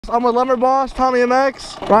I'm with Lemer Boss, Tommy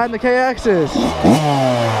MX, riding the KXs.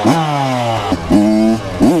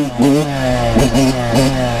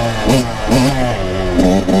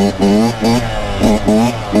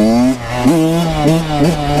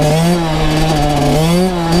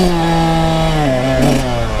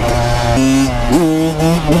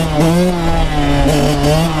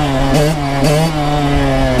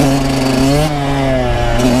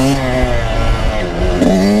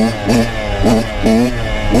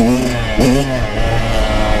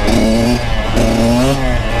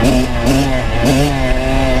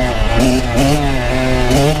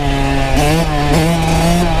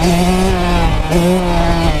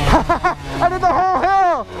 I did the whole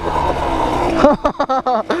hill!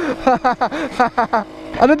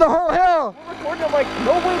 I did the whole hill! I'm like,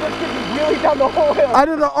 no way this kid is really down the whole hill. I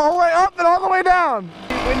did it all the way up and all the way down.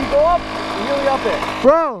 When you go up, really up it.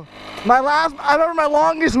 Bro, I remember my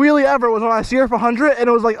longest wheelie ever was when I CRF 100 and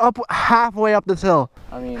it was like up halfway up this hill.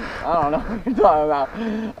 I mean, I don't know what you're talking about.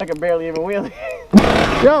 I can barely even wheelie.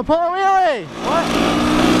 Yo, pull a wheelie! What?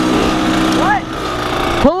 What?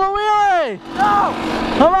 Pull a wheelie! No!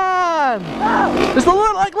 Come on! No! Just a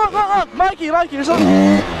little, like, look, Mikey, you're so...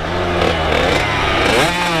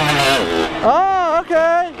 Oh,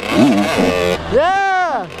 okay.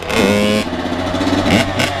 Yeah.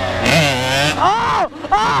 Oh!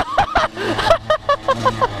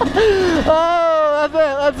 Oh!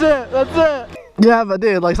 That's it. Yeah, but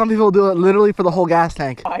dude, like some people do it literally for the whole gas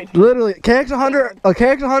tank. Literally, KX100, a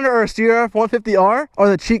KX100 or a CRF 150R are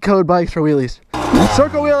the cheat code bikes for wheelies.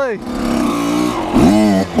 Circle wheelie.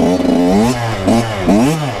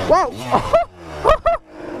 Whoa!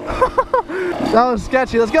 That was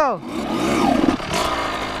sketchy. Let's go.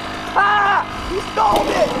 Ah! He stole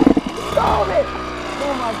it! He stole it!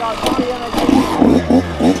 Oh my god, Tommy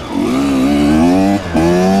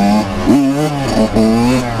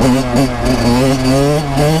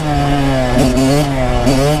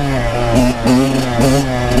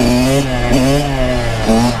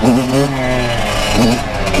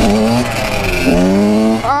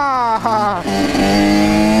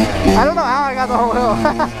I don't know how I got the whole hill.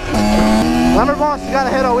 Lemer Boss, you gotta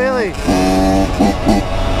hit a wheelie.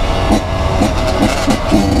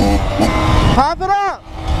 Pop it up!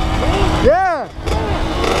 Yeah!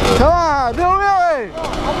 Come on, do a wheelie!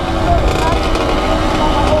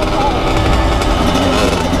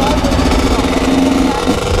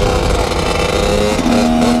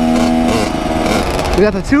 We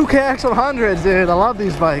got the two KX100s, dude. I love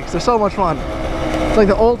these bikes. They're so much fun. It's like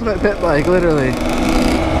the ultimate pit bike, literally.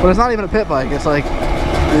 But it's not even a pit bike. It's like,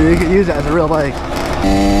 you can use it as a real bike.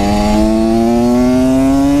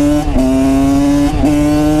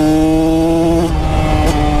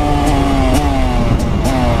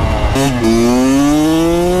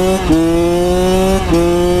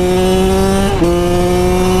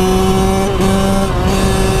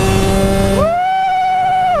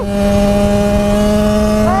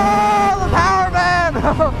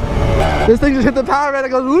 This thing just hit the power band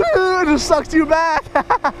and goes, woo, it just sucks you back.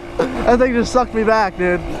 That thing just sucked me back,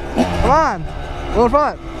 dude. Come on, go in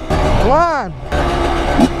front. Come on.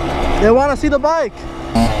 They want to see the bike.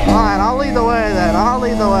 Fine, I'll lead the way then. I'll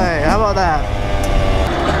lead the way. How about that?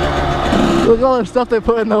 Look at all the stuff they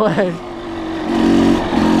put in the way.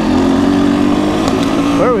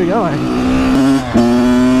 Where are we going?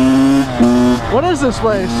 What is this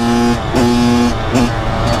place?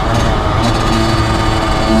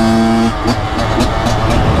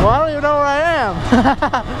 Well, I don't even know where I am.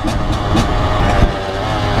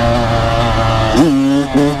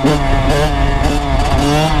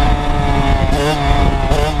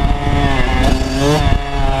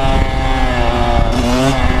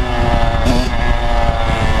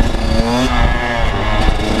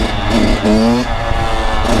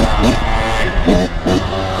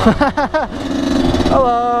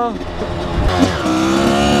 Hello.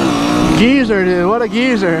 Geezer, dude. What a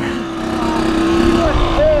geezer.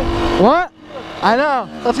 What? I know.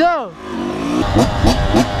 Let's go.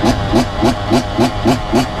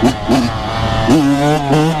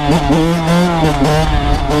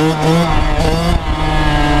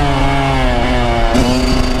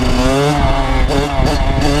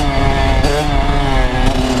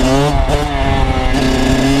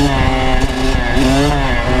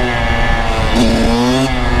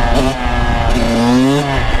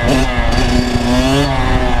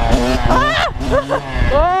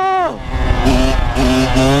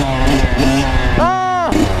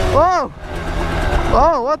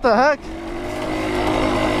 Oh, what the heck?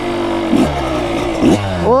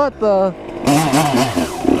 What the?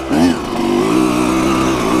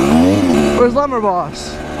 Where's Lemer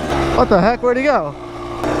Boss? What the heck? Where'd he go?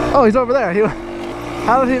 Oh, he's over there.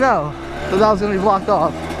 How did he know that that was gonna be blocked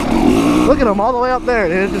off? Look at him all the way up there,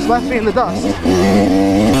 dude. Just left me in the dust.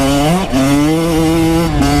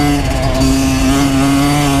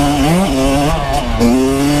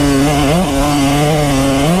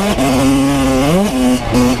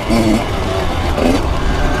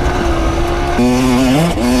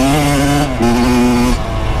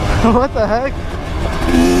 What the heck?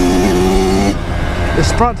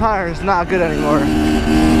 This front tire is not good anymore.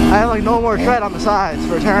 I have like no more tread on the sides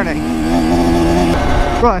for turning.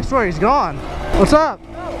 Bro, I swear he's gone. What's up?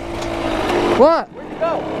 What? Where'd you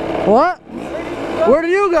go? What? Where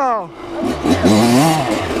did you go? Where did you go?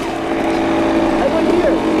 I went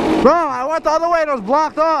here. Bro, I went the other way and it was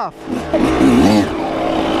blocked off.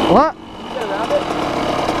 What? You get around it?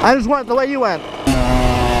 I just went the way you went.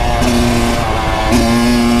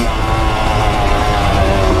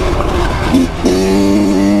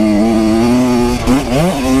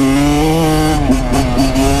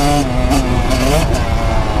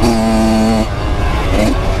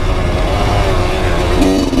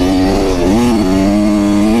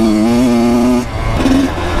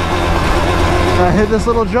 I hit this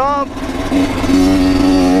little jump.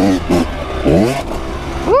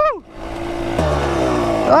 Woo!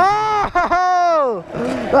 Oh!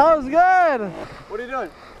 That was good! What are you doing?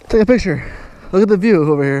 Take a picture. Look at the view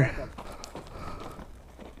over here.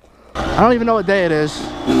 I don't even know what day it is.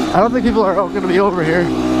 I don't think people are going to be over here.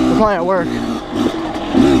 They're probably at work.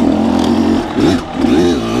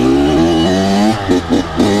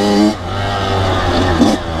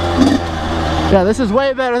 Yeah, this is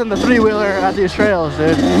way better than the three-wheeler at these trails,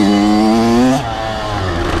 dude.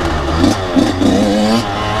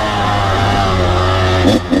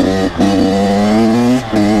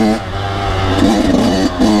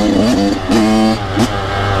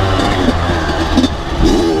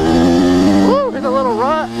 Woo, here's a little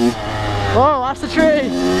rut. Whoa, watch the tree.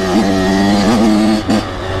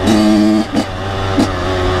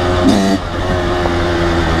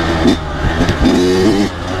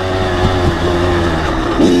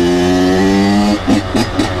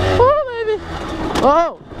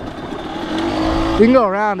 Oh! We can go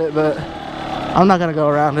around it, but I'm not gonna go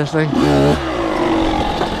around this thing.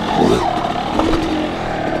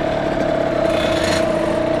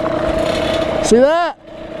 See that?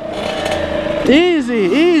 Easy,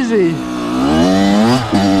 easy.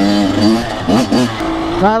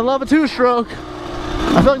 I love a two-stroke.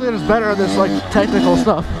 I feel like they're just better at this like technical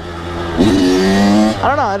stuff. I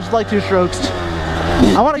don't know, I just like two strokes.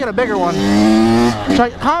 I want to get a bigger one.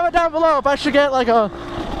 Comment down below if I should get like a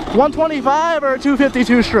 125 or a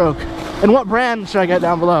 252 stroke. And what brand should I get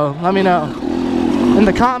down below? Let me know. In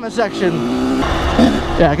the comment section.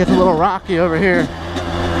 Yeah, it gets a little rocky over here.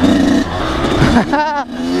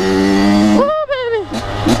 Woo, baby!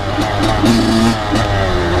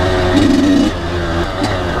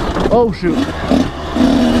 Oh, shoot.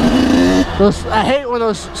 I hate when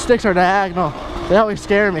those sticks are diagonal. They always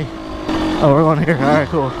scare me. Oh, we're going here. Alright,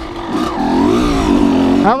 cool.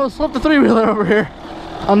 I almost flipped the three-wheeler over here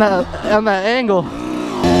on that angle.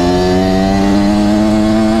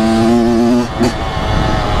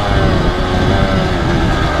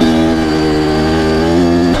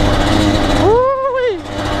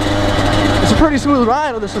 It's a pretty smooth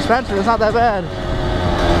ride with the suspension. It's not that bad.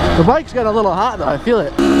 The bike's getting a little hot though. I feel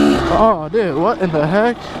it. Oh, dude, what in the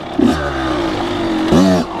heck?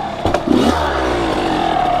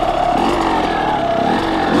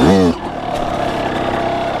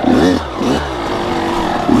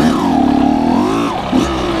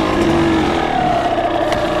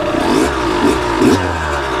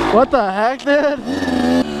 What the heck, dude?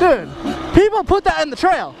 Dude, people put that in the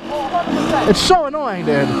trail. It's so annoying,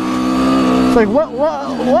 dude. It's like, what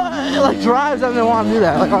like drives them to want to do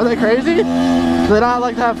that? Like, are they crazy? Do they not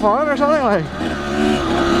like to have fun or something? Like,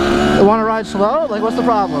 they want to ride slow? Like, what's the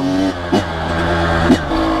problem?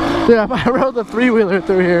 Dude, I rode the three-wheeler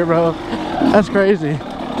through here, bro. That's crazy.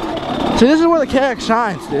 See, this is where the KX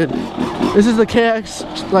shines, dude. This is the KX,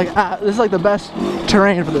 like, this is like the best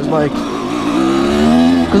terrain for this bike.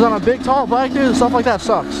 Because on a big, tall bike, dude, stuff like that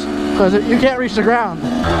sucks. Because you can't reach the ground.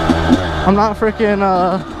 I'm not freaking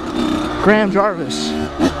Graham Jarvis.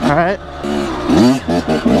 Alright?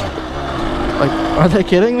 Like, are they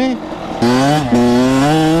kidding me?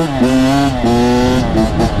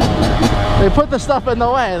 They put the stuff in the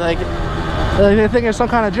way, like they think it's some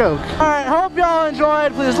kind of joke. Alright, hope y'all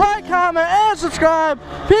enjoyed. Please like, comment, and subscribe.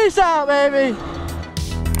 Peace out, baby.